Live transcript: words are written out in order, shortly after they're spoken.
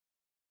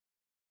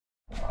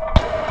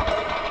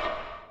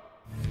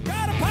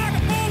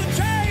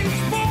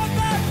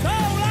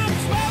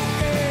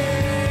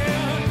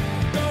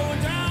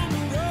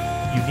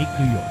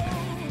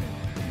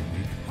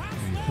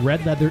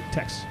Red leather,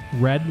 text.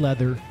 Red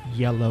leather,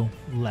 yellow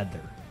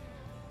leather.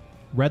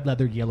 Red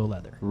leather, yellow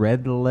leather.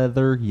 Red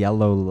leather,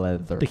 yellow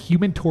leather. The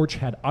Human Torch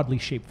had oddly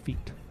shaped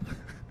feet.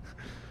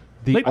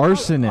 The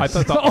arsonist. I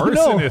thought the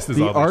arsonist is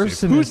the oddly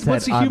shaped. arsonist.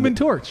 What's the Human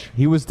Torch?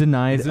 He was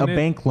denied Isn't a it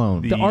bank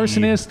loan. The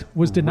arsonist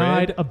was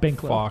denied red a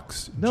bank loan.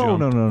 Fox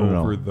No.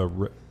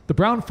 over The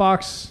brown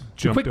fox,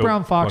 the quick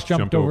brown fox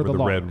jumped over the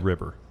log. Red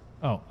River.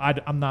 Oh,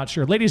 I'm not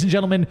sure. Ladies and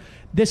gentlemen,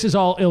 this is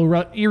all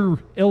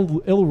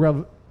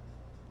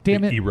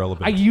damn it.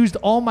 Irrelevant. I used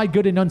all my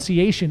good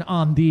enunciation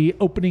on the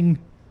opening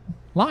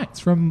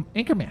lines from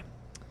Anchorman.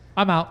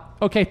 I'm out.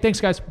 Okay,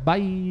 thanks, guys.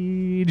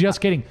 Bye.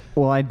 Just kidding.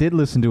 Well, I did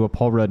listen to a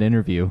Paul Rudd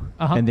interview,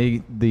 and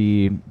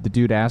the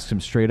dude asked him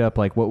straight up,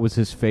 like, what was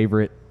his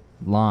favorite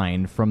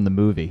line from the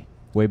movie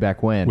way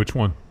back when? Which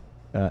one?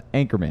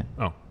 Anchorman.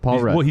 Oh, Paul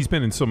Rudd. Well, he's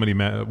been in so many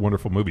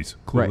wonderful movies.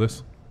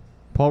 Clueless. Right.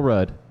 Paul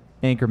Rudd,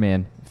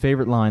 Anchorman,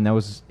 favorite line. That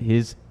was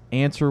his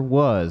answer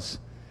was,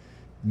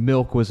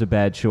 milk was a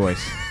bad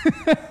choice.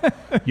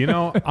 You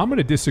know, I'm going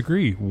to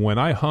disagree. When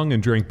I hung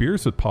and drank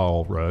beers with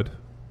Paul Rudd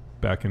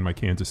back in my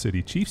Kansas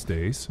City Chiefs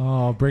days,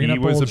 bringing he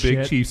up was old a big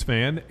shit. Chiefs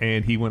fan,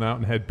 and he went out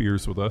and had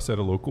beers with us at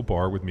a local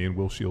bar with me and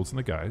Will Shields and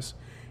the guys.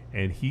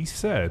 And he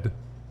said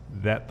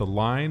that the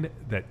line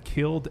that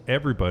killed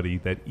everybody,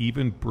 that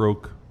even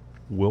broke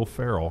Will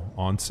Ferrell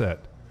on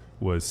set,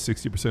 was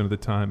 60% of the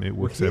time it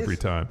works every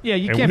time. Yeah,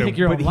 you can't pick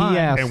your own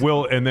line.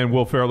 And then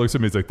Will Ferrell looks at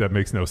me, he's like, that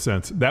makes no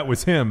sense. That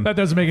was him. That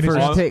doesn't make any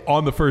sense.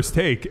 On the first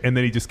take, and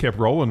then he just kept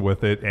rolling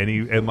with it, and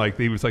he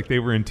was like they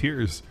were in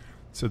tears.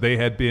 So they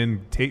had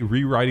been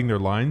rewriting their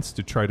lines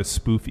to try to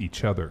spoof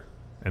each other,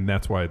 and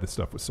that's why the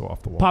stuff was so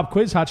off the wall. Pop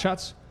quiz, hot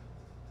shots.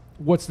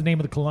 What's the name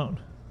of the cologne?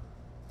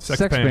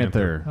 Sex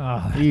Panther.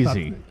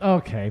 Easy.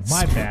 Okay,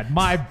 my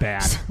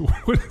bad.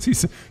 What does he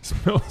say?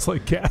 Smells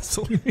like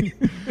gasoline.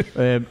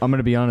 I'm going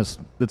to be honest.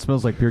 It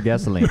smells like pure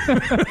gasoline.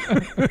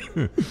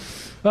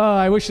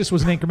 I wish this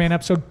was an Anchorman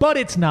episode, but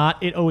it's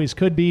not. It always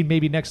could be.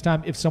 Maybe next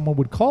time, if someone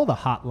would call the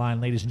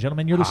hotline, ladies and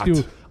gentlemen, you're listening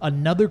to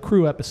another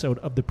crew episode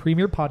of the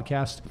premier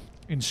podcast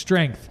in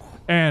strength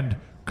and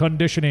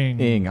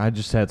conditioning. I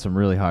just had some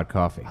really hot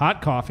coffee.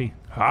 Hot coffee.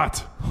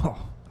 Hot.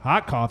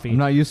 Hot coffee. I'm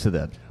not used to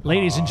that.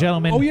 Ladies and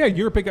gentlemen. Oh, yeah,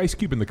 you're a big ice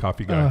cube in the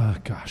coffee guy. Oh,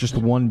 gosh. Just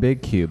one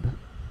big cube.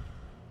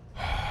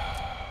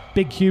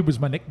 Big Cube was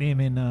my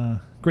nickname in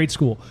grade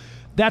school.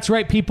 That's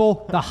right,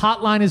 people. The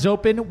hotline is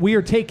open. We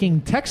are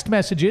taking text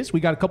messages. We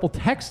got a couple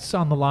texts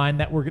on the line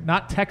that were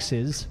not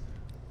texts.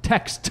 Way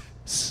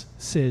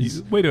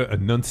to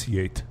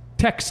enunciate.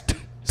 Texts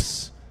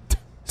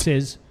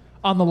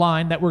on the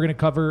line that we're going to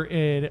cover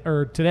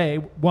today,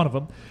 one of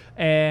them.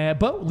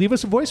 But leave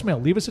us a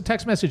voicemail. Leave us a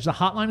text message. The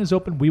hotline is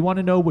open. We want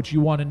to know what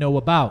you want to know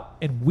about.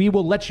 And we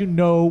will let you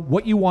know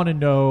what you want to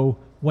know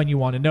when you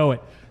want to know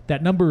it.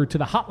 That number to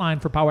the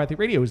hotline for Power Athlete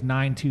Radio is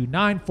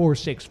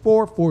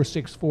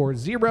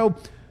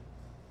 929-464-4640.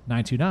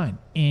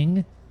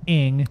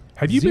 929-ING-ING.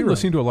 Have you been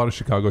listening to a lot of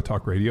Chicago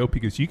Talk Radio?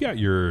 Because you got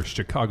your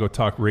Chicago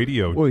Talk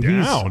Radio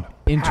down.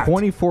 In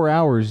 24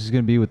 hours, he's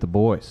going to be with the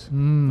boys.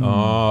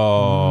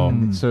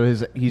 Oh. So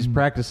he's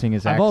practicing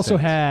his accent. I've also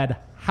had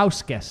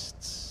house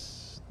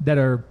guests that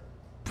are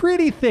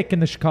pretty thick in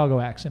the Chicago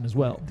accent as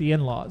well. The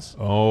in-laws.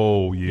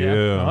 Oh,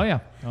 yeah. Oh, yeah.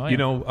 You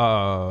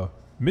know,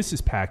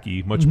 Mrs.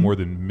 Packy, much more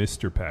than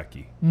Mr.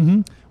 Packy.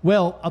 Mm-hmm.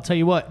 Well, I'll tell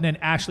you what. And then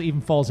Ashley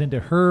even falls into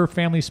her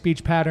family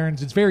speech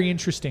patterns. It's very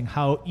interesting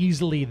how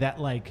easily that,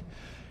 when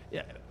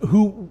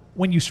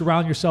you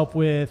surround yourself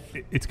with...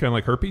 It's kind of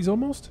like herpes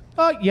almost?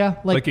 Yeah.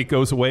 Like it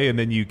goes away and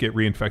then you get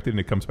reinfected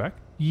and it comes back?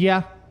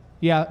 Yeah,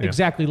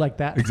 exactly like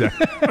that.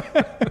 Exactly.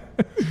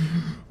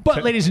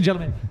 But, ladies and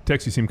gentlemen...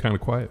 Tex, you seem kind of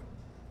quiet.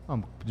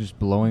 I'm just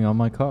blowing on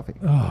my coffee.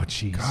 Oh,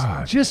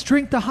 jeez. Just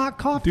drink the hot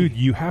coffee. Dude,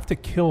 you have to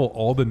kill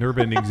all the nerve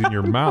endings in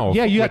your mouth.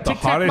 Yeah, you got the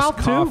tic-tac hottest mouth,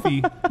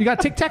 coffee. too? You got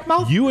tic-tac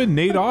mouth? You and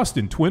Nate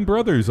Austin, twin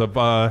brothers of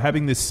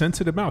having this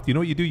sensitive mouth. You know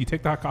what you do? You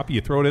take the hot coffee,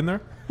 you throw it in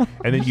there,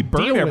 and then you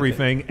burn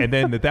everything, and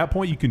then at that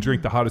point, you can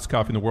drink the hottest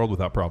coffee in the world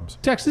without problems.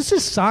 Tex, this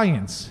is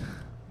science.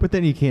 But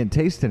then you can't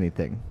taste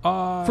anything.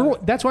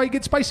 That's why you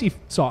get spicy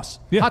sauce.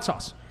 Yeah. Hot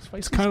sauce.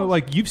 It's kind of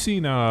like you've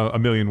seen A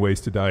Million Ways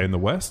to Die in the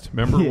West.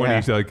 Remember when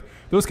he's like,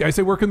 those guys,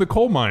 they work in the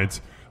coal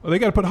mines. Well, they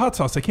got to put hot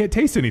sauce. I can't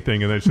taste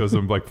anything. And then it shows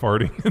them like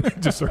farting and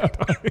they just start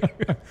dying.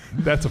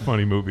 That's a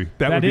funny movie.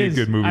 That would be a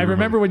good movie. I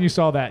remember when you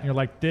saw that and you're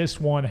like, this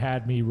one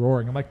had me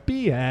roaring. I'm like,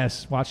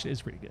 BS. Watch it.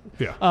 It's pretty good.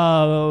 Yeah.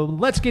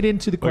 Let's get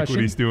into the question. Like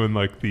when he's doing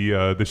like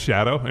the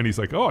shadow and he's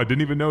like, oh, I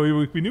didn't even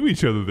know we knew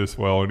each other this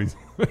well. And he's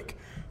like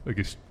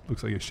it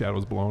looks like his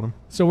shadow's blowing him.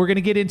 So we're going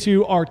to get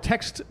into our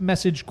text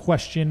message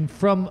question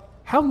from...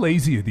 How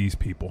lazy are these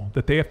people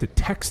that they have to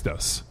text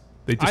us?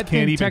 They just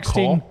can't even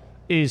call? Texting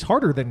is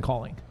harder than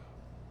calling.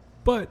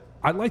 But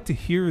I like to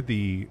hear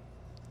the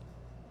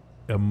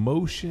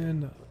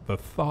emotion, the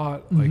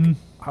thought. Like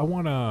I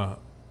want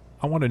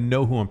to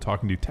know who I'm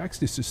talking to.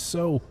 Text is just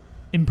so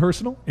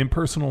impersonal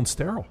and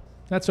sterile.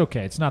 That's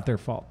okay. It's not their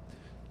fault.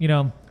 You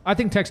know, I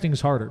think texting is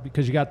harder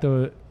because you got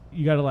to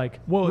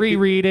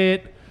reread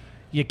it.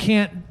 You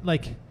can't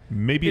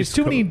Maybe There's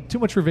too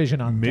much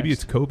revision on. Maybe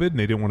text. it's COVID, and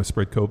they didn't want to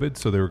spread COVID,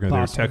 so they were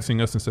texting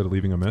us instead of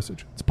leaving a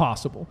message. It's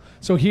possible.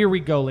 So here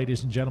we go,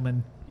 ladies and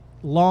gentlemen.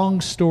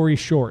 Long story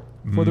short,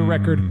 for the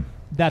record,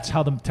 that's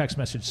how the text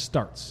message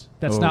starts.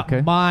 That's not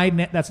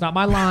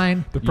my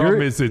line. The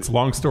problem is it's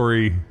long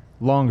story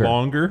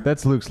longer.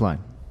 That's Luke's line.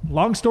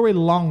 Long story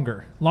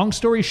longer. Long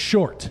story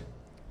short.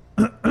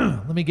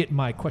 Let me get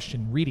my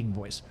question reading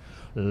voice.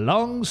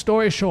 Long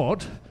story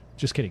short.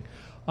 Just kidding.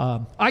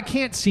 I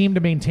can't seem to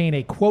maintain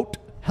a, quote,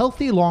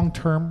 healthy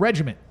long-term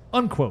regimen,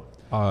 unquote.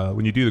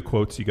 When you do the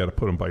quotes, you got to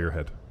put them by your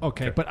head.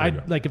 Okay, but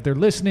if they're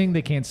listening,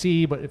 they can't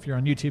see, but if you're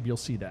on YouTube, you'll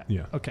see that.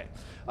 Yeah. Okay.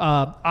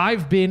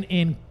 I've been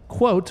in,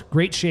 quote,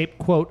 great shape,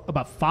 quote,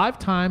 about 5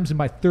 times in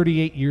my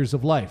 38 years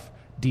of life.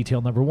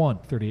 Detail number 1,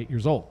 38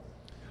 years old.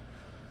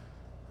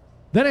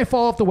 Then I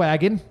fall off the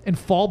wagon and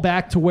fall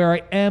back to where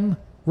I am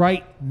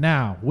right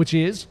now, which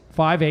is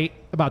 5'8",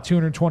 about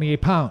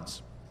 228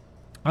 pounds.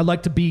 I'd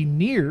like to be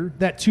near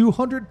that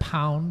 200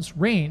 pounds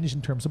range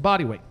in terms of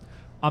body weight.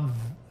 I'm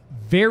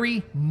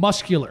very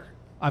muscular.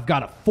 I've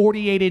got a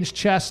 48-inch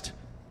chest.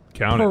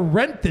 Count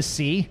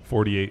parenthesis,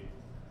 48.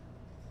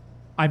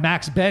 I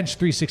max bench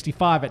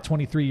 365 at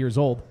 23 years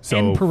old. So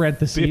in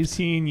parentheses.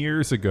 15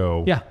 years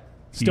ago. Yeah.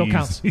 Still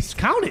counts.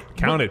 Count it.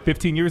 Count it.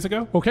 15 years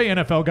ago? Okay,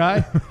 NFL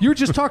guy. You were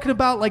just talking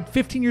about like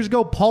 15 years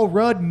ago, Paul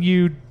Rudd and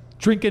you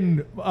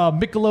drinking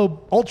Michelob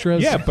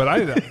Ultras. Yeah, but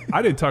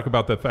I didn't talk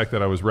about the fact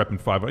that I was repping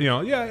 500.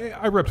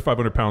 I repped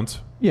 500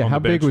 pounds. Yeah, how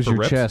big was your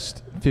reps.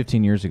 chest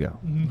 15 years ago?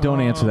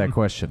 Don't answer that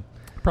question.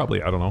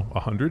 Probably, I don't know,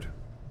 100.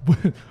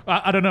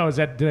 I don't know.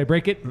 Did I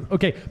break it?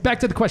 Okay,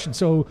 back to the question.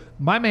 So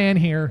my man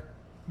here,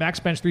 max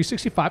bench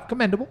 365,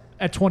 commendable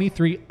at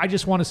 23. I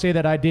just want to say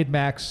that I did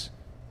max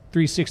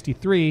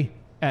 363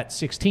 at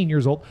 16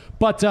 years old,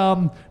 but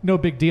no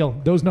big deal.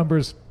 Those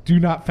numbers do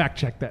not fact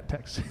check that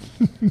text.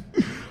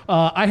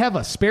 I have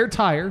a spare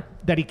tire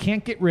that he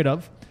can't get rid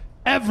of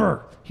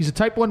ever. He's a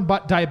type 1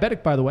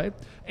 diabetic, by the way,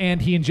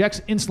 and he injects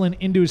insulin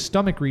into his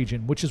stomach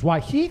region, which is why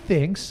he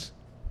thinks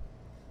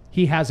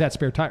he has that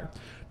spare tire.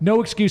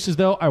 No excuses,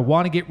 though. I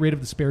want to get rid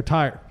of the spare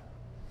tire.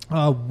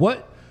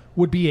 What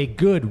would be a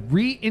good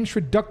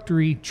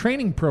reintroductory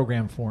training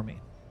program for me?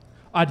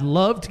 I'd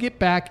love to get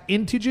back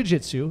into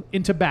jiu-jitsu,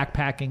 into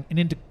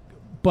backpacking,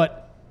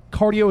 but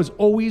cardio has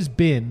always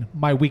been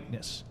my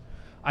weakness.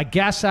 I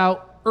gas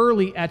out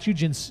early at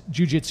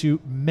jiu-jitsu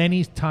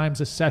many times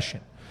a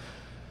session.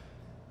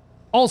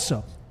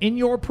 Also, in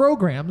your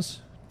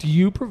programs, do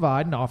you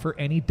provide and offer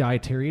any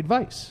dietary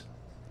advice?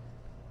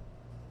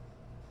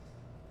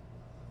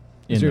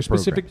 Is there a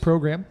specific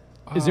program?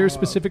 Is there a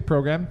specific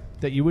program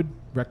that you would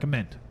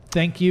recommend?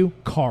 Thank you,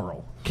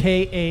 Carl.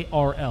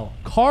 Karl.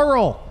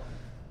 Carl.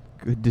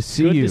 Good to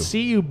see you. Good to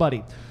see you,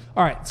 buddy.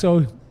 All right,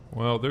 so...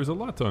 Well, there's a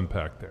lot to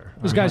unpack there.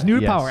 This guy's new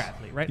to Power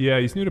Athlete, right? Yeah,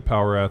 he's new to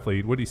Power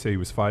Athlete. What did he say? He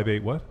was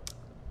 5'8", what?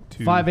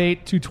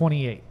 5'8",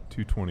 228.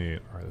 228.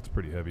 All right, that's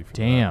pretty heavy for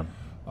Damn.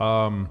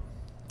 that.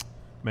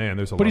 Man,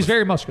 there's a lot. But he's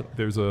very muscular.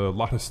 There's a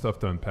lot of stuff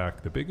to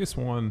unpack. The biggest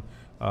one,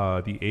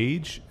 the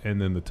age,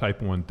 and then the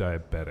type 1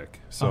 diabetic.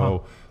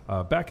 So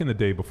back in the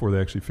day, before they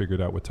actually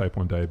figured out what type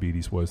 1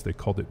 diabetes was, they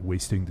called it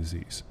wasting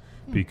disease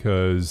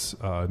because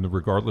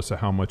regardless of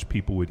how much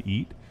people would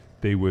eat,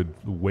 they would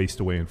waste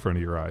away in front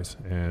of your eyes.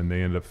 And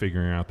they ended up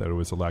figuring out that it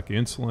was a lack of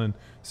insulin.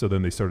 So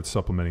then they started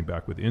supplementing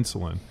back with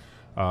insulin.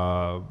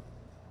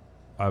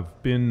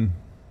 I've been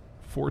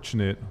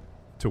fortunate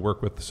to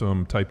work with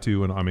some type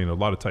 2, and I mean a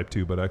lot of type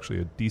 2, but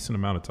actually a decent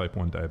amount of type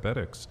 1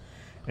 diabetics.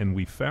 And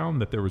we found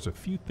that there was a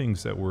few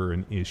things that were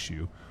an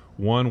issue.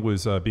 One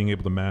was being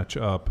able to match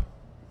up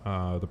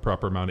the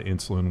proper amount of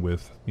insulin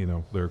with,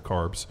 their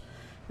carbs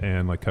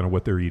and like kind of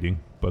what they're eating.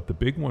 But the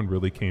big one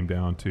really came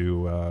down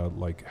to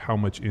like how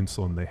much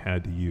insulin they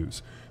had to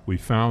use. We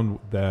found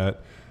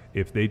that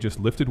if they just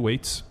lifted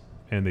weights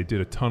and they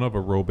did a ton of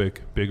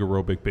big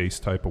aerobic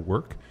based type of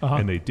work,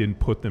 and they didn't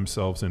put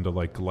themselves into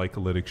like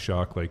glycolytic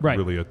shock, like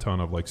really a ton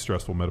of like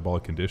stressful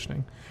metabolic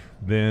conditioning,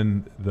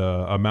 then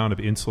the amount of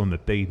insulin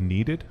that they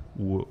needed,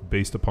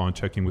 based upon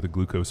checking with a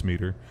glucose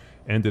meter,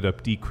 ended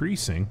up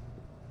decreasing.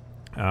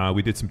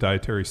 We did some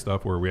dietary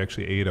stuff where we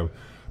actually ate a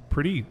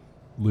pretty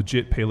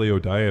legit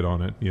paleo diet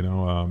on it.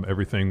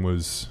 Everything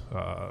was,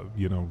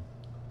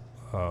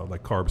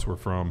 like carbs were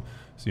from,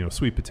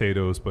 sweet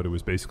potatoes, but it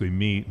was basically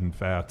meat and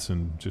fats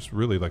and just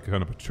really like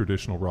kind of a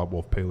traditional Rob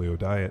Wolf paleo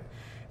diet.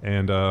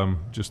 And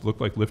just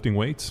looked like lifting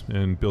weights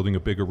and building a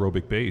big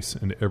aerobic base.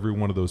 And every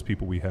one of those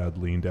people we had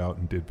leaned out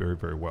and did very,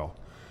 very well.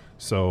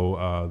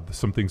 So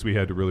some things we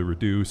had to really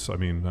reduce. I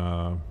mean,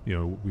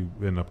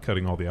 we ended up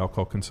cutting all the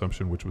alcohol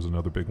consumption, which was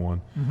another big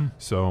one.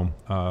 So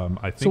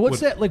I think. So what's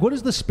that? Like, what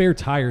does the spare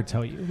tire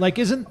tell you? Like,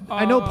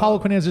 I know Paulo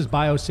Quinn has his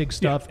BioSig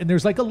stuff, and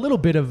there's like a little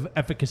bit of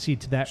efficacy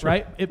to that,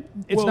 right?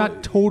 It's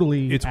not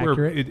totally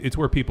accurate. It's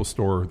where people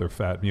store their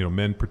fat.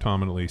 Men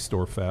predominantly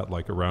store fat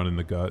like around in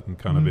the gut and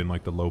kind of in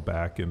like the low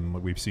back.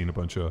 And we've seen a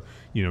bunch of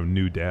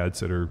new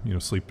dads that are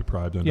sleep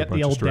deprived under a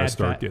bunch of stress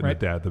start getting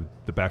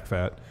the back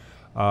fat.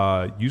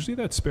 Usually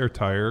that spare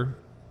tire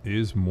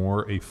is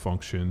more a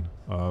function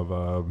of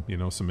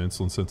some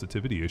insulin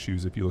sensitivity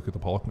issues if you look at the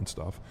Poliquin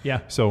stuff.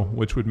 Yeah. So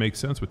which would make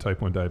sense with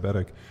type 1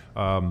 diabetic.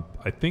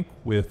 I think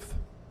with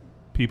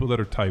people that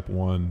are type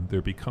 1,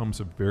 there becomes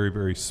a very,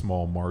 very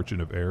small margin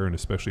of error, and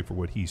especially for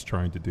what he's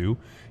trying to do.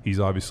 He's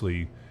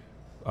obviously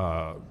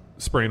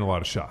spraying a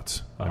lot of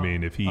shots. I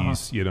mean, if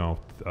he's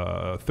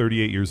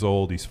 38 years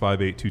old, he's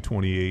 5'8",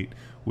 228,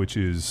 which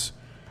is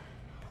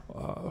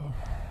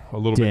a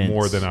little bit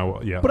more than I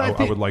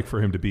would like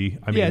for him to be.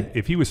 I mean,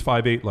 if he was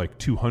 5'8", like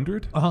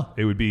 200,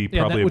 it would be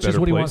probably a better place. Which is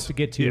what he wants to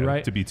get to,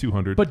 right? To be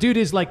 200. But dude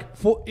is like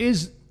for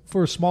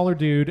a smaller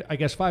dude. I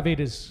guess 5'8"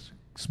 is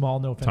small.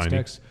 No offense, Tiny.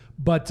 Dex.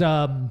 But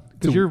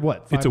because you're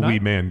what? 5'9"? It's a wee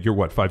man. You're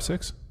what?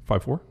 5'6",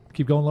 5'4"?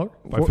 Keep going lower.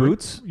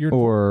 Fruits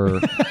or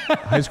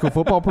high school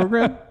football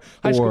program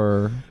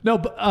or no,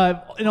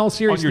 but in all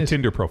seriousness, on your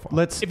Tinder profile.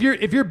 If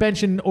you're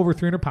benching over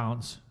 300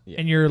 pounds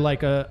and you're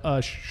like a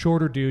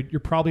shorter dude, you're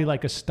probably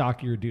like a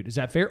stockier dude. Is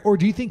that fair? Or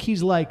do you think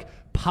he's like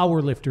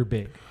power lifter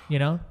big?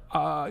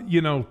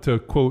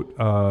 To quote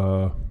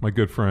my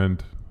good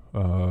friend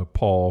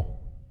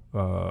Paul,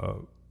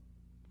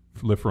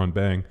 Lift Run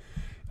Bang.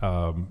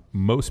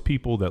 Most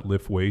people that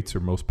lift weights or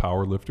most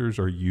power lifters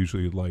are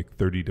usually like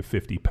 30 to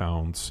 50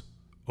 pounds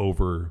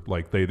over.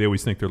 Like they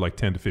always think they're like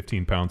 10 to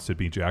 15 pounds to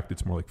be jacked.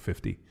 It's more like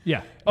 50.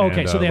 Yeah.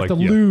 Okay. So they have to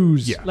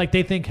lose. Yeah. Like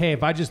they think, hey,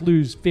 if I just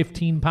lose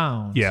 15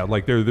 pounds. Yeah.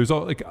 Like there's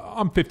all like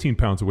I'm 15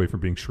 pounds away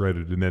from being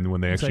shredded, and then when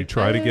they actually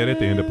try to get it,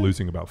 they end up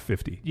losing about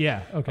 50.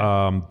 Yeah. Okay.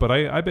 But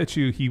I bet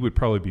you he would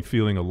probably be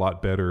feeling a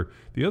lot better.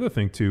 The other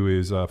thing too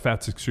is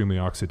fat's extremely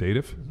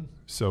oxidative,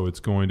 so it's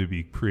going to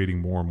be creating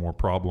more and more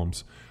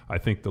problems. I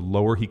think the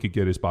lower he could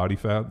get his body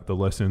fat, the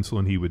less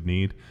insulin he would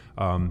need.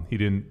 He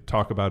didn't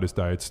talk about his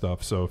diet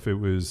stuff. So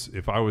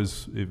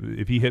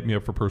if he hit me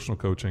up for personal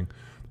coaching,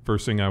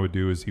 first thing I would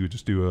do is he would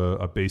just do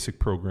a basic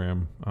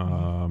program,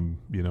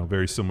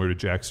 very similar to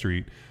Jack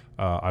Street.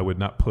 I would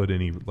not put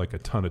any like a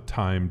ton of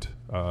timed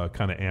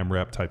kind of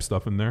AMRAP type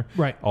stuff in there.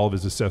 Right. All of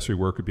his accessory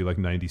work would be like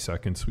 90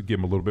 seconds. We'd give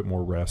him a little bit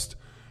more rest.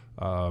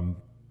 I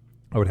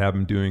would have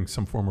him doing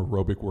some form of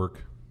aerobic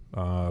work.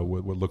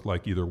 Would look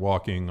like either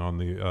walking on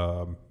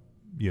the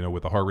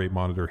with a heart rate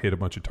monitor, hit a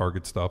bunch of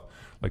target stuff,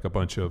 like a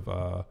bunch of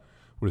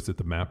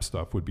the MAP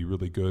stuff would be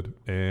really good.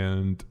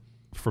 And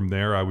from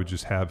there, I would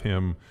just have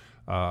him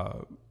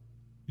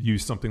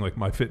use something like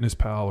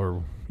MyFitnessPal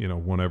or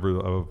whatever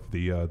of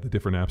the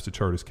different apps to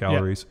chart his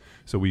calories,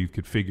 so we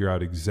could figure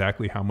out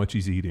exactly how much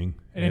he's eating.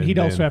 And he'd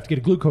also have to get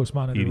a glucose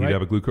monitor. He'd right?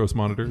 have a glucose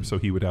monitor, so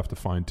he would have to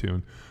fine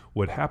tune.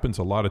 What happens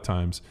a lot of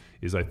times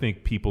is I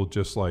think people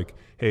just like,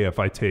 hey, if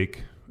I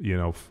take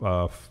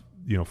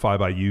 5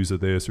 IUs of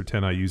this or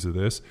 10 IUs of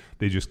this,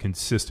 they just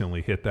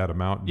consistently hit that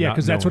amount. Yeah,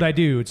 because that's what I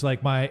do. It's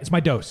like my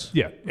dose.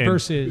 Yeah,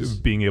 versus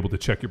being able to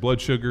check your blood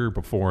sugar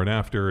before and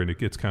after, and it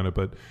gets kind of.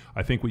 But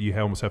I think what you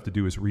almost have to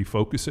do is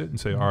refocus it and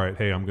say, all right,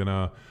 hey, I'm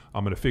gonna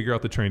figure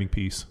out the training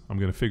piece. I'm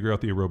gonna figure out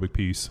the aerobic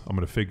piece. I'm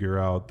gonna figure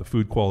out the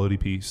food quality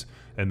piece,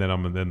 and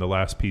then the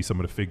last piece, I'm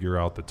gonna figure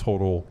out the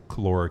total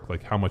caloric,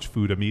 like how much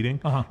food I'm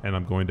eating, and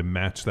I'm going to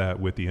match that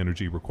with the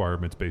energy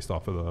requirements based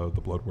off of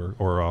the blood work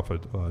or off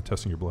of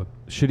testing your blood.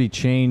 Should he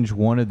change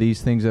one of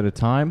these things at a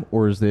time,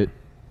 or is it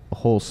a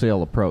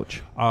wholesale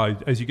approach?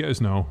 As you guys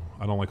know,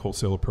 I don't like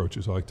wholesale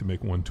approaches. I like to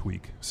make one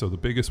tweak. So the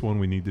biggest one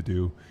we need to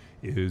do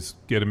is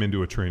get him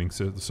into a training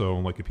set. So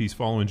like if he's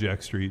following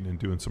Jack Street and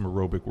doing some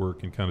aerobic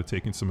work and kind of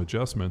taking some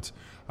adjustments,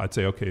 I'd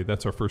say, okay,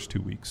 that's our first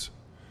 2 weeks.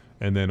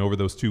 And then over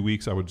those 2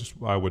 weeks, I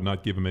would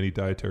not give him any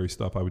dietary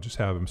stuff. I would just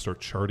have him start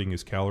charting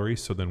his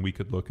calories. So then we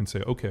could look and say,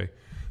 okay,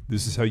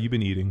 this is how you've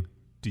been eating.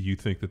 Do you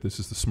think that this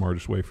is the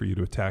smartest way for you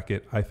to attack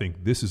it? I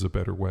think this is a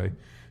better way.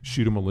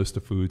 Shoot him a list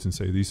of foods and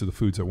say, these are the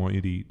foods I want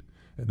you to eat.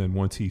 And then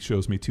once he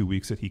shows me 2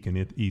 weeks that he can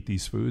eat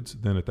these foods,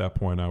 then at that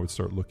point I would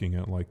start looking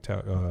at like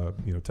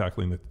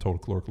tackling the total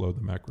caloric load,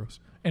 the macros.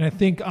 And I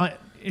think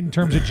in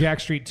terms of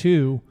Jack Street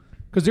too,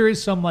 because there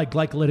is some like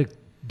glycolytic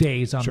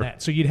days on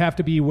that, so you'd have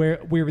to be aware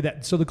of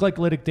that. So the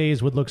glycolytic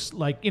days would look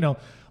like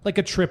like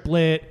a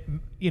triplet,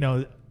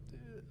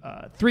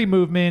 3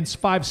 movements,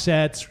 5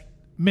 sets.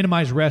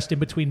 Minimize rest in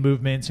between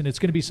movements, and it's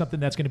going to be something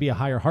that's going to be a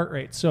higher heart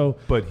rate. So,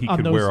 but he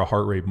could wear a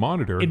heart rate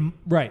monitor,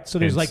 right? So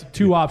there's like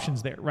 2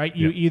 options there, right?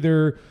 You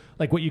either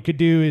like what you could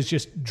do is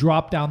just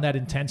drop down that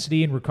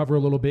intensity and recover a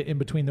little bit in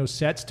between those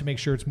sets to make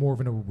sure it's more of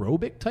an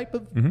aerobic type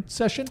of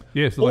session.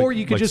 Yeah, so or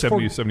you could just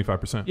 70 to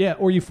 75%. Yeah,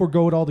 or you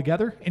forego it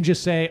altogether and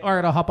just say, all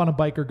right, I'll hop on a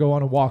bike or go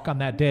on a walk on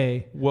that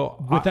day.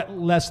 Well, with that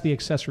less the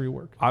accessory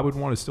work. I would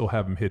want to still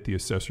have him hit the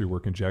accessory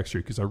work in Jack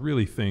Street because I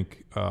really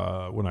think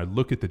when I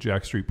look at the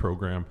Jack Street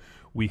program,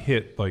 we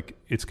hit like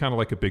it's kind of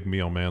like a big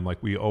meal, man.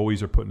 Like we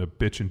always are putting a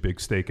bitchin' big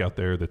steak out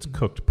there that's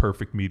cooked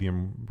perfect,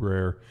 medium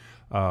rare.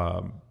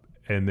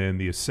 And then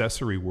the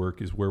accessory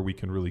work is where we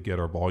can really get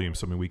our volume.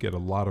 So I mean, we get a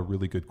lot of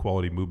really good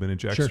quality movement in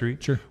Jack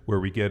Street, where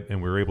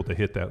we're able to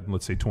hit that,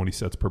 let's say 20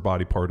 sets per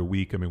body part a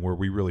week. I mean, where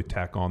we really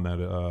tack on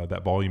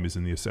that volume is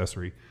in the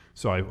accessory.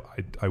 So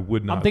I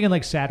would not. I'm thinking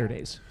like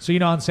Saturdays. So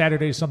on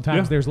Saturdays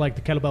sometimes there's like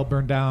the kettlebell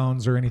burn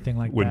downs or anything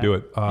like Wouldn't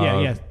that.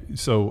 do it.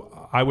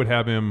 So I would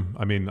have him.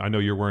 I mean, I know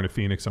you're wearing a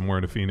Phoenix. I'm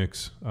wearing a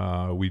Phoenix.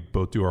 We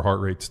both do our heart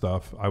rate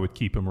stuff. I would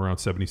keep him around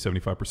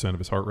 70-75% of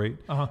his heart rate,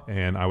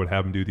 and I would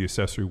have him do the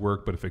accessory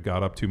work. But if it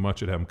got up too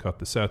much, I'd have him cut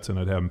the sets, and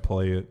I'd have him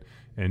play it,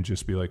 and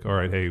just be like, all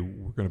right, hey,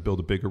 we're going to build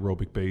a big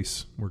aerobic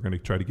base. We're going to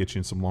try to get you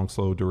in some long,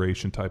 slow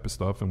duration type of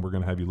stuff, and we're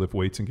going to have you lift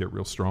weights and get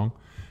real strong,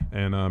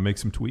 and make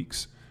some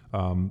tweaks.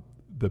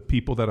 The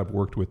people that I've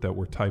worked with that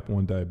were type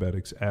 1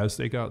 diabetics, as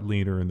they got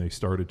leaner and they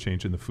started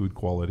changing the food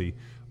quality,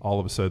 all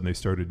of a sudden they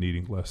started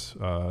needing less,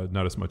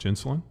 not as much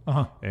insulin.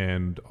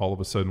 And all of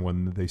a sudden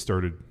when they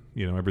started,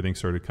 everything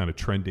started kind of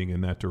trending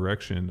in that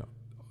direction,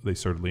 they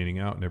started leaning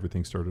out and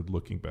everything started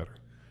looking better.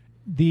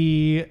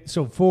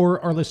 So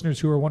for our listeners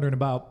who are wondering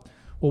about,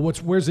 well,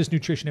 where's this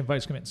nutrition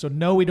advice come in? So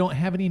no, we don't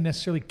have any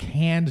necessarily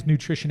canned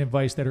nutrition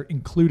advice that are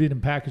included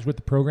and packaged with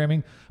the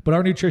programming, but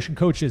our nutrition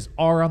coaches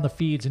are on the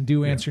feeds and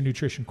do answer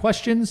nutrition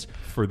questions.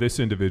 For this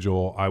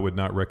individual, I would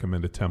not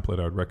recommend a template.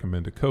 I would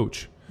recommend a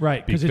coach.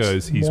 Right,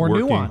 because he's more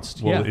working,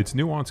 nuanced. Well, it's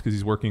nuanced because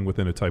he's working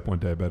within a type 1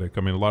 diabetic.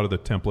 I mean, a lot of the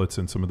templates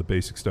and some of the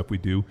basic stuff we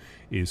do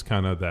is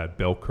kind of that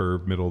bell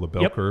curve, middle of the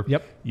bell curve.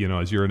 Yep.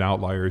 As you're an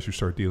outlier, as you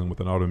start dealing with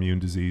an autoimmune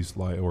disease,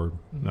 or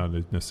not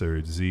necessarily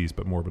a disease,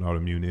 but more of an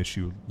autoimmune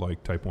issue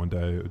like type 1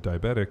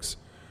 diabetics,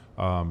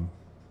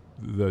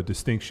 the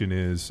distinction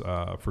is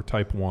for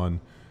type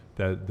 1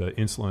 that the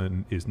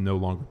insulin is no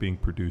longer being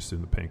produced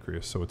in the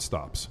pancreas, so it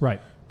stops.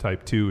 Right.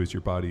 Type 2 is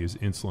your body is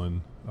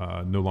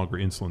no longer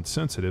insulin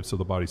sensitive, so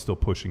the body's still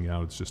pushing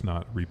out. It's just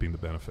not reaping the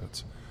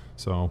benefits.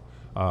 So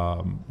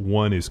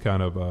one is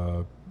kind of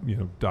a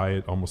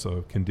diet, almost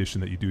a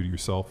condition that you do to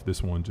yourself.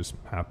 This one just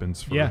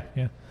happens for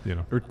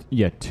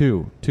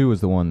two is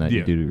the one that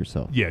you do to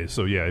yourself.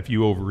 So if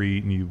you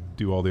overeat and you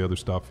do all the other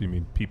stuff,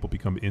 people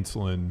become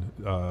insulin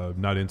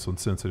not insulin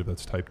sensitive.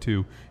 That's type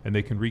 2, and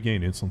they can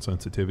regain insulin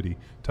sensitivity.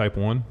 Type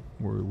 1,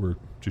 we're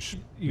just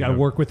you got to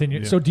work within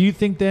your. So do you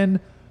think then?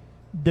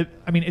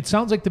 It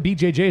sounds like the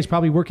BJJ is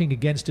probably working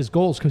against his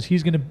goals because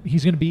he's gonna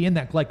be in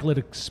that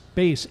glycolytic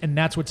space, and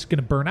that's what's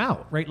gonna burn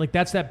out, right? Like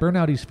that's that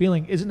burnout he's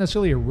feeling isn't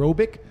necessarily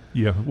aerobic,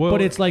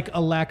 but it's like a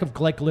lack of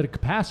glycolytic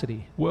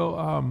capacity.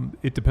 Well,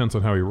 it depends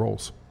on how he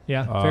rolls.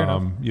 Yeah, fair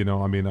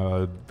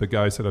enough. The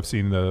guys that I've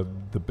seen, the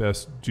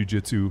best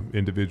jiu-jitsu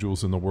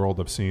individuals in the world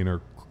I've seen are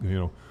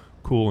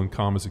cool and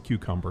calm as a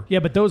cucumber. Yeah,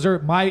 but those are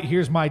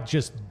here's my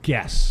just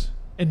guess.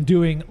 And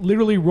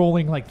literally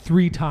rolling like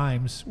 3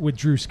 times with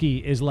Drew Ski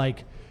is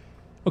like,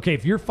 okay,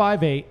 if you're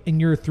 5'8" and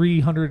you're a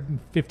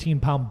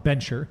 315-pound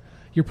bencher,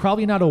 you're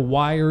probably not a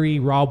wiry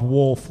Rob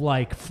Wolf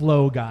like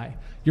flow guy.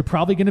 You're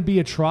probably going to be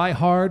a try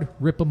hard,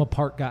 rip them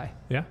apart guy.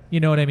 Yeah, you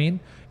know what I mean.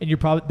 And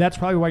that's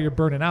probably why you're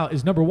burning out.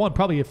 Is number 1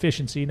 probably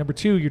efficiency. Number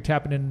 2,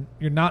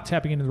 you're not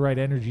tapping into the right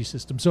energy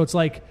system. So it's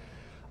like.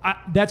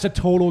 That's a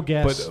total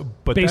guess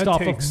but based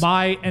off of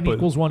my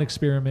N=1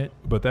 experiment.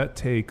 But that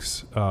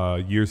takes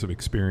years of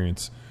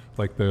experience.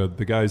 Like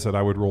the guys that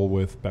I would roll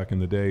with back in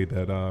the day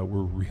that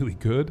were really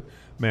good,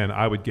 man,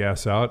 I would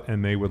gas out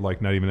and they would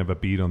like not even have a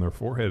bead on their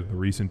forehead. The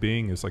reason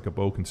being is like a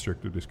boa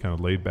constrictor, just kind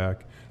of laid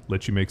back,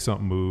 let you make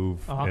something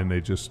move, and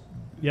they just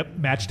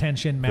match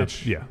tension,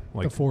 match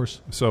the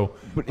force. So,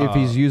 but if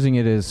he's using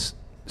it as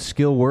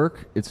skill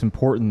work, it's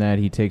important that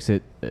he takes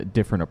a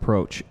different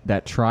approach.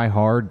 That try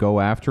hard,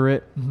 go after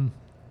it. Mm-hmm.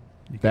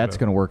 That's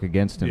going to work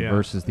against him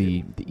versus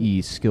the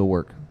ease, skill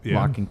work,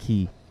 lock and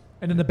key.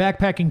 And in the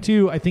backpacking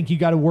too, I think you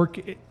got to work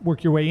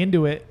your way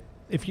into it.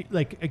 If you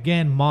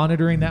again,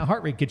 monitoring that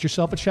heart rate, get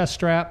yourself a chest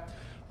strap.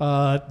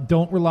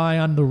 Don't rely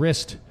on the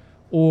wrist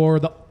or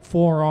the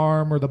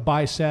forearm or the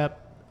bicep.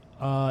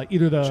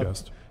 Either the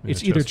chest.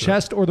 It's either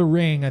chest or the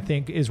ring, I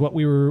think, is what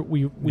we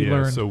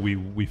learned. So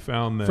we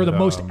found that for the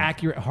most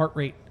accurate heart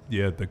rate.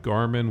 Yeah, the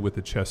Garmin with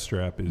the chest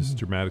strap is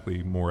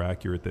dramatically more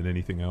accurate than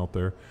anything out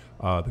there.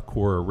 The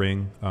Cora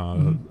ring,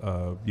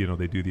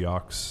 they do the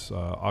ox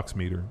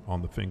meter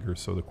on the finger,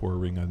 so the Cora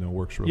ring I know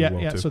works really well too.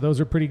 Yeah, so those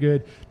are pretty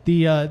good.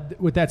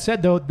 With that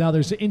said, though, now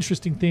there's an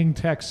interesting thing,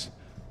 Tex,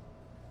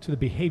 to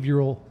the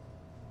behavioral.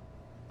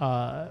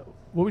 What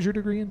was your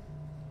degree in?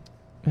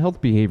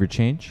 Health behavior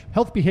change.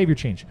 Health behavior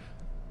change.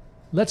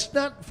 Let's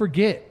not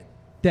forget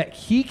that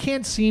he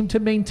can't seem to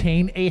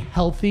maintain a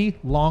healthy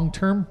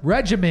long-term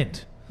regimen.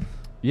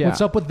 Yeah. What's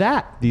up with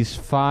that?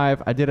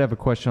 I did have a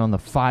question on the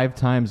 5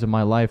 times in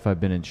my life I've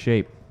been in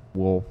shape.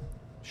 Well,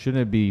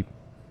 shouldn't it be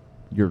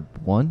your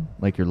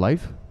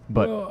life?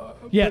 But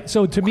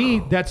so to me,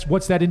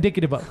 what's that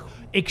indicative of?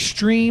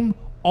 Extreme,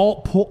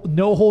 all pull,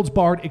 no holds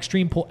barred,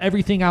 extreme pull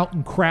everything out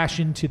and crash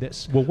into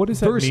this. Well, what does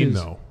that mean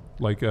though?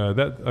 Like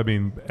that, I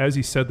mean, as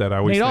he said that, I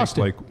always Nate think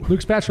Austin, like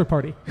Luke's bachelor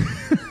party.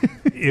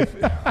 If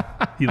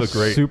he looked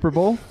great, Super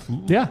Bowl.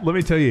 Yeah, let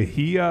me tell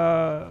you,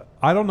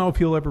 I don't know if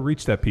he'll ever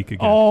reach that peak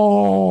again.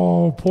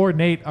 Oh, poor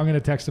Nate! I'm gonna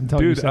text him.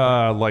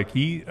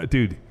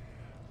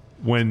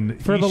 When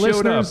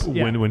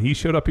he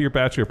showed up at your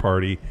bachelor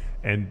party,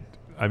 and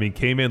I mean,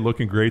 came in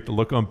looking great. The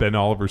look on Ben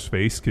Oliver's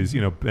face, because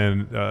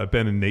Ben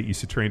and Nate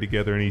used to train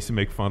together, and he used to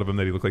make fun of him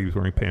that he looked like he was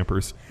wearing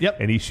Pampers. Yep.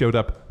 And he showed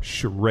up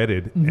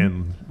shredded,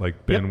 and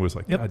like Ben was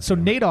like, God So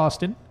damn it. Nate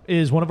Austin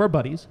is one of our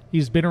buddies.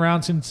 He's been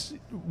around since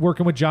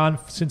working with John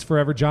since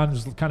forever. John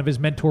was kind of his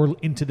mentor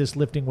into this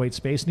lifting weight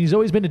space, and he's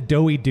always been a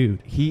doughy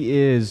dude. He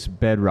is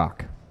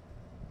bedrock.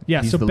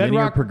 Yeah, He's so the Bedrock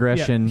linear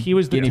progression he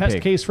was the guinea test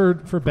pig. case for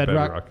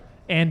Bedrock.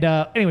 And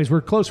anyways,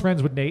 we're close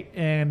friends with Nate,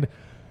 and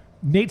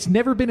Nate's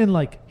never been in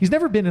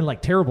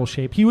like terrible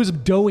shape. He was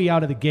doughy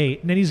out of the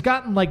gate, and then he's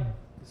gotten like.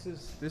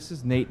 This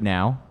is Nate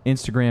now.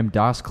 Instagram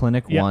DOS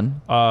Clinic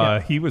 1.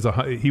 He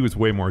was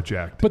way more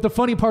jacked. But the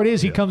funny part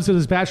is he comes to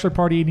this bachelor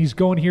party and he's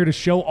going here to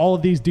show all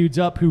of these dudes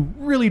up who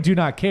really do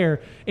not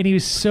care. And he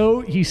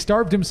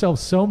starved himself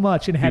so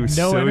much and had was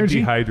no so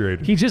energy.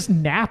 dehydrated. He just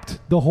napped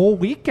the whole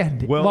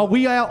weekend while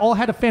we all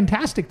had a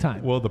fantastic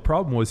time. Well, the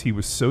problem was he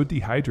was so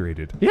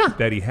dehydrated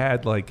that he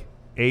had like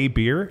a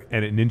beer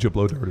and it ninja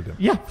blow darted him.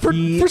 Yeah, for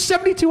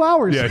 72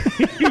 hours. Yeah.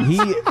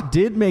 He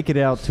did make it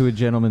out to a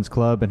gentleman's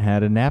club and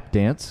had a nap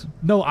dance.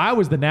 No, I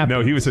was the nap No,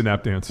 dance. he was a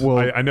nap dance.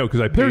 Well, I know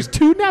because I paid. There's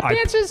 2 nap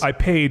dances? I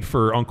paid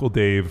for Uncle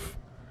Dave.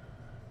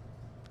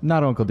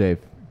 Not Uncle Dave.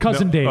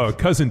 Cousin Dave. Oh,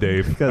 Cousin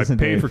Dave. Cousin I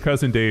paid Dave. for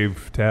Cousin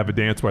Dave to have a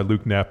dance while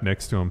Luke napped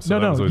next to him. So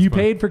that was No, always you fun.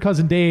 paid for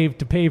Cousin Dave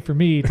to pay for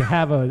me to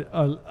have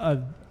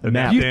A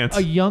nap dance.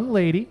 a young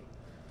lady.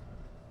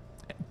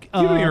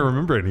 You don't even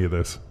remember any of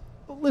this.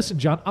 Listen,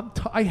 John,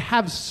 I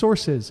have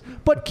sources,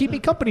 but keep me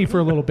company for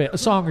a little bit, a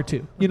song or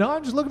two.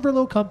 I'm just looking for a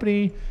little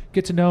company,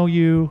 get to know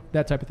you,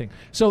 that type of thing.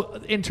 So,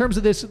 in terms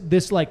of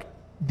this like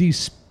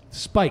these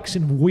spikes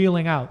and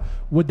wheeling out,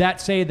 would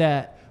that say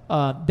that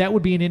that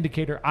would be an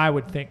indicator? I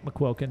would think,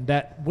 McQuilkin,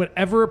 that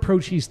whatever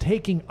approach he's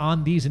taking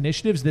on these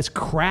initiatives, this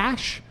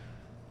crash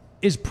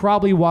is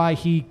probably why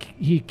he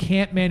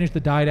can't manage the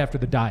diet after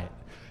the diet.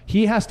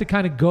 He has to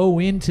kind of go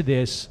into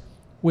this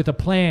with a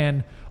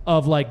plan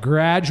of like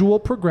gradual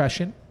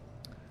progression,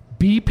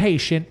 be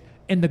patient,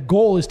 and the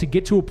goal is to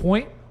get to a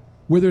point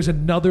where there's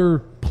another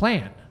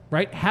plan,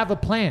 right? Have a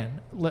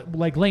plan.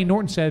 Like Lane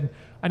Norton said,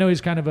 I know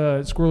he's kind of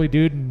a squirrely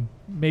dude and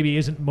maybe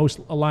isn't most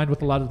aligned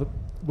with a lot of the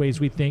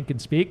ways we think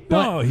and speak,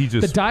 but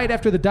the diet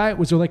after the diet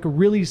was like a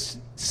really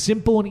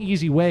simple and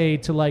easy way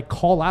to like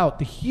call out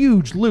the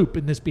huge loop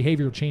in this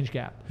behavioral change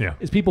gap. Yeah.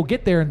 Is people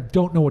get there and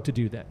don't know what to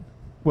do then.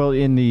 Well,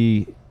 in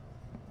the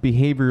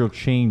behavioral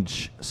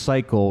change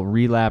cycle,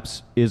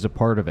 relapse is a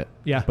part of it.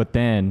 Yeah. But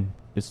then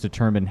it's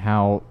determined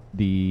how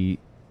the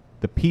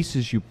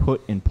pieces you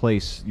put in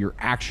place, your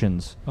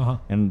actions,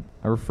 and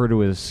I refer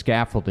to it as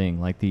scaffolding,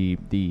 like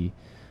the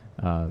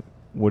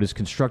what is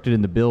constructed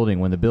in the building.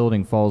 When the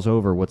building falls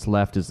over, what's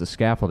left is the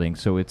scaffolding.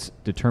 So it's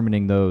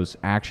determining those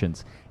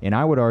actions. And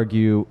I would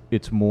argue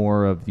it's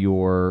more of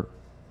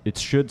it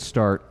should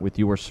start with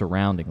your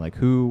surrounding. Like,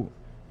 who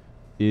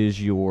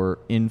is your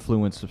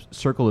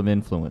circle of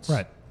influence?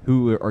 Right.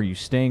 Who are you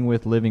staying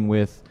with, living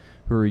with?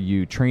 Who are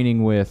you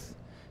training with?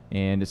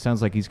 And it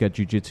sounds like he's got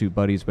jiu-jitsu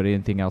buddies, but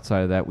anything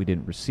outside of that we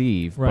didn't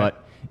receive. Right.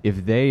 But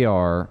if they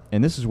are,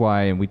 and this is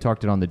why, and we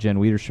talked it on the Jen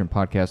Wiederstrom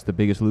podcast, The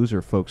Biggest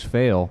Loser folks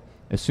fail,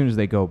 as soon as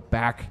they go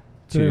back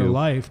to their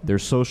life, their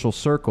social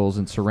circles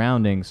and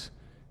surroundings,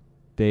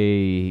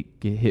 they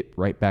get hit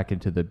right back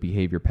into the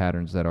behavior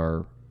patterns that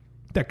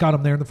got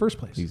them there in the first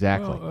place.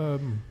 Exactly. Well,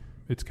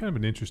 it's kind of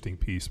an interesting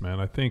piece, man.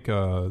 I think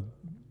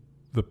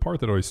the part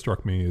that always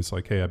struck me is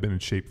like, hey, I've been in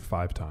shape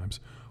 5 times.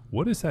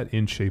 What is that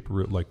in shape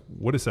like?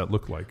 What does that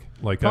look like?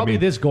 Like, probably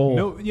this goal.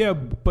 No, yeah,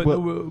 but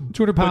 200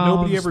 pounds, but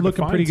nobody ever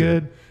looking pretty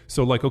defines good. it.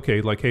 So like,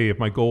 okay, like, hey, if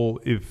my goal,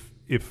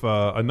 if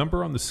a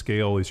number on the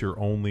scale is your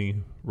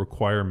only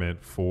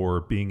requirement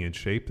for being in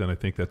shape, then I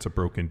think that's a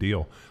broken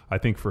deal. I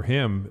think for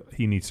him,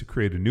 he needs to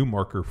create a new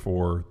marker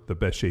for the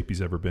best shape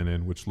he's ever been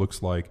in, which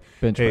looks like,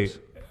 bench hey, press.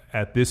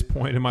 At this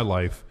point in my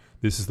life,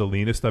 this is the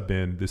leanest I've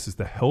been. This is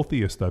the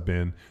healthiest I've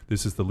been.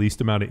 This is the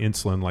least amount of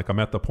insulin. Like, I'm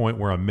at the point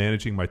where I'm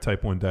managing my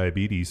type 1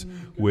 diabetes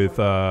with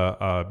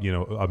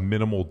a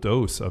minimal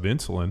dose of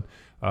insulin.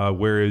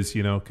 Whereas,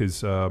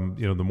 because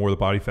the more the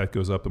body fat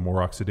goes up, the more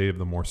oxidative,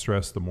 the more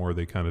stress, the more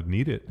they kind of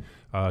need it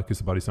because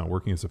the body's not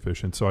working as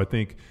efficient. So I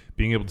think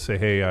being able to say,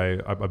 hey,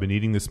 I've been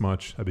eating this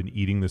much, I've been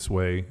eating this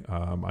way.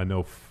 I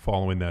know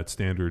following that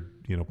standard,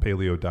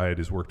 paleo diet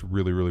has worked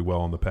really, really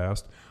well in the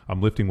past.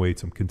 I'm lifting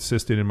weights. I'm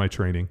consistent in my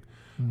training.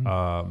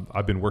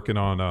 I've been working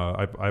on,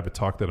 I have a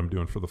talk that I'm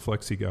doing for the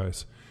Flexi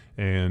guys.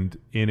 And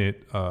in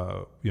it,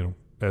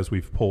 as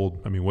we've pulled,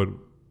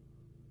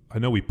 I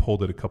know we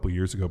pulled it a couple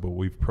years ago, but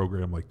we've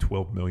programmed like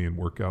 12 million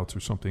workouts or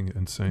something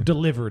insane.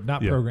 Delivered,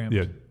 not programmed.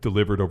 Yeah,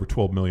 delivered over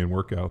 12 million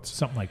workouts.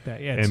 Something like that.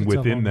 Yeah. And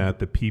within that,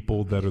 the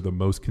people that are the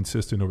most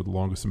consistent over the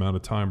longest amount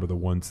of time are the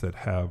ones that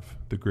have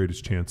the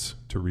greatest chance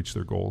to reach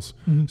their goals.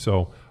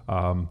 So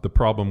the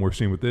problem we're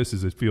seeing with this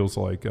is it feels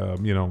like,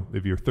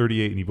 if you're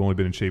 38 and you've only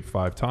been in shape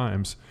 5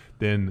 times,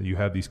 then you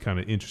have these kind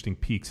of interesting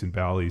peaks and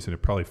valleys, and it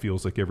probably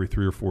feels like every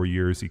 3 or 4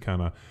 years you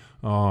kind of,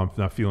 I'm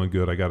not feeling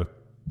good. I got to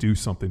do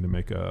something to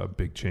make a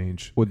big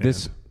change. Well,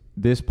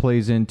 this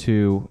plays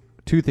into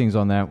 2 things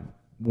on that.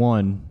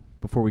 One,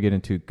 before we get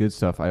into good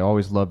stuff, I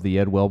always love the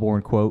Ed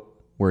Wellborn quote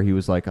where he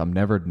was like, I'm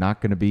never not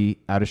going to be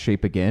out of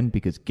shape again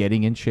because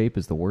getting in shape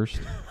is the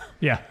worst.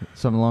 Yeah.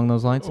 Something along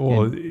those lines.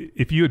 Well,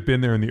 if you had been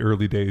there in the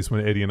early days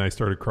when Eddie and I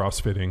started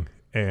CrossFitting,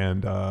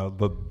 and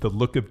the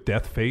look of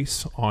death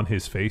face on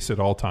his face at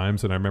all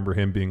times, and I remember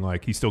him being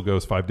like, he still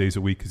goes 5 days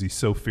a week because he's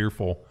so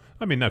fearful.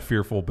 I mean, not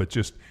fearful, but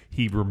just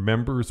he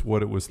remembers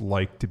what it was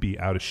like to be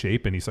out of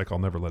shape, and he's like, I'll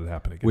never let it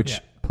happen again. Which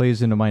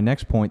plays into my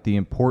next point, the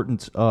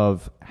importance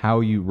of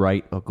how you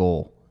write a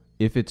goal.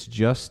 If it's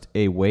just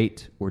a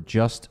weight or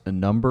just a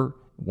number,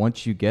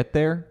 once you get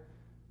there,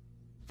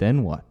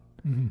 then what?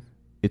 Mm-hmm.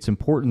 It's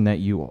important that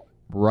you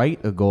write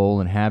a goal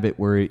and have it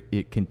where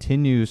it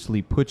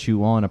continuously puts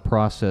you on a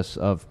process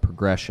of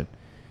progression.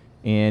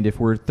 And if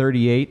we're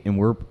 38 and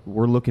we're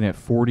looking at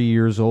 40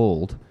 years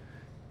old,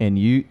 and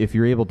if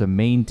you're able to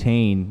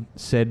maintain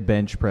said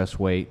bench press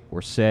weight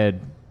or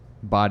said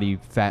body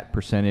fat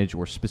percentage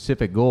or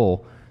specific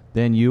goal,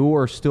 then you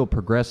are still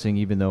progressing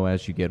even though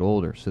as you get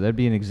older. So that'd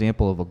be an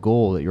example of a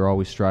goal that you're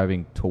always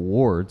striving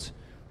towards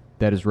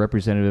that is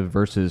representative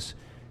versus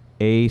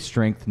a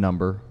strength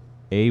number,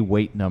 a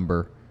weight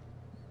number.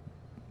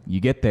 You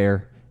get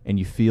there and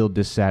you feel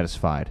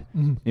dissatisfied.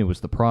 Mm-hmm. It was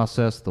the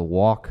process, the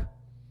walk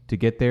to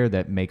get there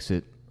that makes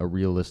it a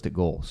realistic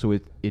goal. So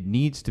it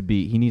needs to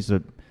be, he needs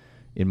to,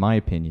 in my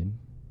opinion,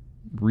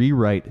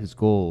 rewrite his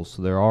goals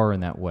so there are in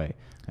that way.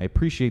 I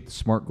appreciate the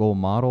SMART goal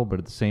model, but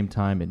at the same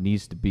time, it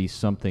needs to be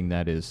something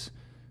that is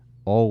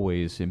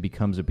always and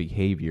becomes a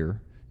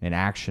behavior, an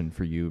action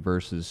for you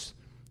versus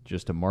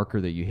just a marker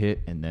that you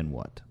hit and then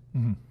what.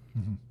 Mm-hmm.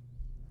 Mm-hmm.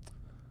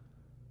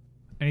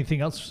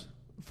 Anything else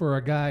for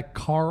a guy,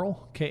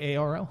 Carl,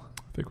 Karl?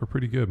 I think we're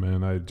pretty good,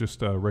 man. I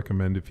just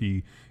recommend if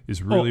he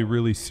is really,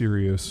 really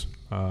serious,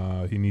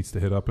 he needs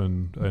to hit up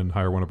and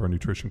hire one of our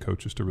nutrition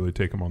coaches to really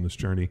take him on this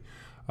journey.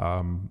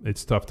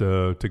 It's tough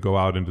to go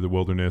out into the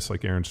wilderness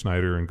like Aaron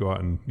Schneider and go out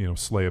and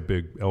slay a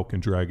big elk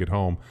and drag it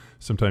home.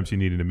 Sometimes you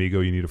need an amigo,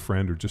 you need a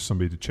friend, or just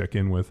somebody to check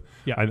in with.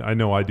 Yeah. I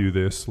know I do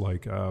this.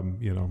 Like I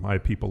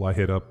have people I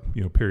hit up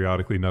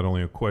periodically, not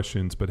only on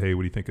questions, but hey,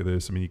 what do you think of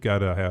this? I mean, you got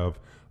to have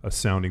a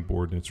sounding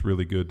board, and it's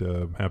really good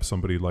to have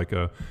somebody like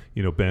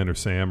Ben or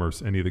Sam or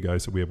any of the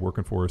guys that we have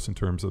working for us in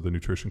terms of the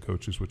nutrition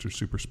coaches, which are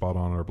super spot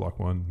on our Block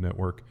One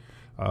network.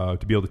 To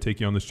be able to take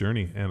you on this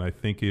journey. And I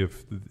think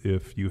if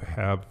you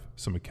have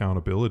some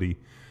accountability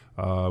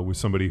with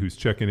somebody who's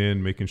checking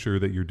in, making sure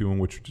that you're doing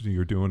what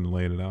you're doing and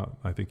laying it out,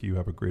 I think you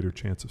have a greater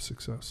chance of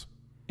success.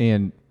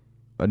 And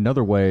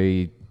another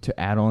way to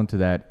add on to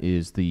that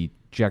is the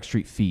Jack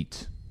Street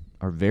feet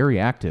are very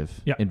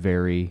active and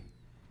very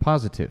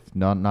positive.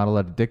 Not a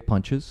lot of dick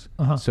punches.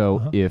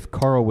 If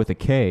Carl with a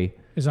K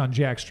is on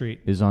Jack Street.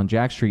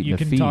 You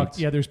can talk.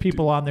 Yeah, there's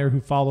people on there who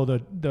follow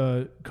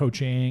the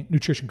coaching,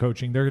 nutrition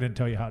coaching. They're going to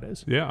tell you how it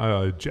is.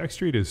 Yeah, Jack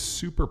Street is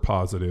super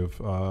positive.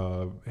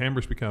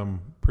 Amber's become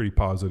pretty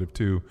positive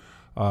too.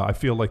 I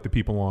feel like the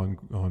people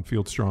on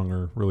Field Strong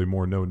are really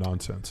more no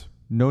nonsense.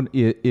 No,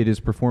 it is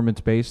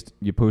performance based.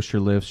 You post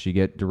your lifts, you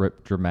get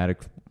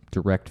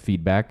direct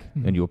feedback,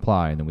 and you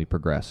apply, and then we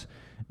progress.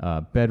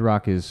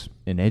 Bedrock is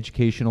an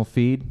educational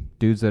feed.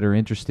 Dudes that are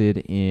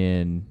interested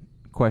in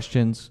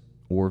questions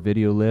or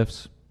video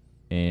lifts,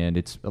 and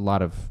it's a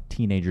lot of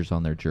teenagers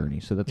on their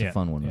journey. So that's a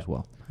fun one as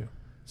well. Yeah.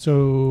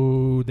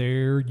 So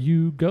there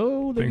you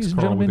go, ladies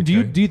and gentlemen.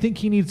 Do you think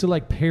he needs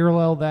to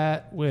parallel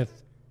that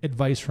with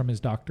advice from his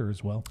doctor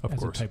as well? Of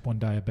course. A type 1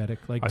 diabetic?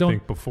 I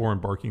think before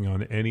embarking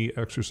on any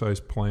exercise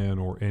plan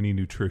or any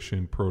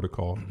nutrition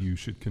protocol, you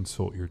should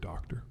consult your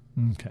doctor.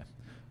 Okay.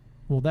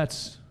 Well,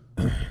 that's...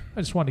 I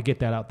just wanted to get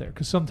that out there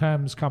because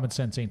sometimes common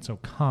sense ain't so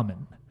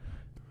common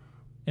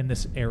in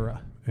this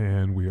era.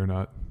 And we are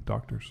not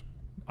doctors.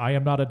 I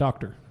am not a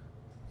doctor.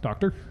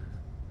 Doctor?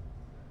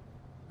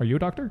 Are you a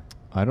doctor?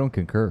 I don't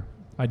concur.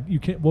 You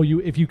can. Well,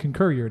 if you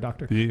concur, you're a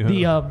doctor.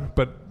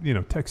 But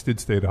Tex did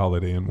stay at a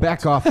Holiday Inn once.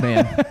 Back off,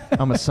 man.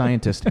 I'm a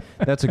scientist.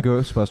 That's a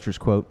Ghostbusters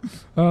quote.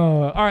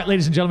 All right,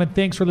 ladies and gentlemen,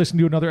 thanks for listening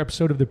to another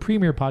episode of the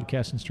premier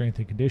podcast in strength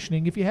and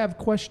conditioning. If you have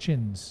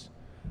questions,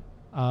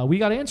 we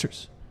got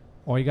answers.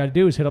 All you got to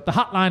do is hit up the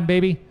hotline,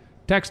 baby.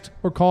 Text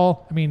or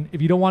call. I mean,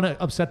 if you don't want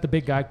to upset the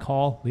big guy,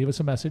 call. Leave us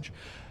a message.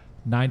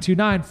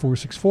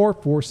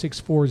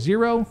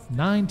 929-464-4640.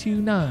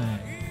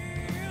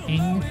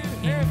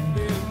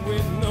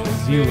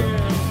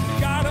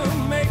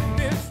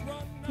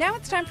 929-0. Now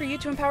it's time for you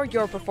to empower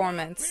your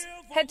performance.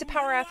 Head to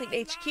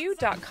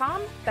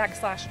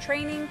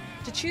powerathletehq.com/training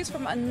to choose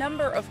from a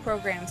number of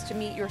programs to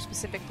meet your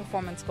specific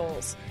performance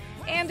goals.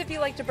 And if you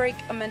like to break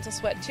a mental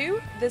sweat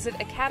too, visit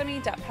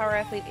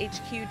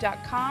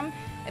academy.powerathletehq.com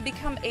and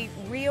become a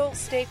real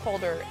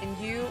stakeholder in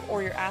you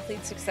or your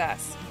athlete's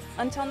success.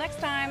 Until next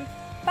time,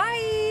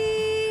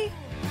 bye!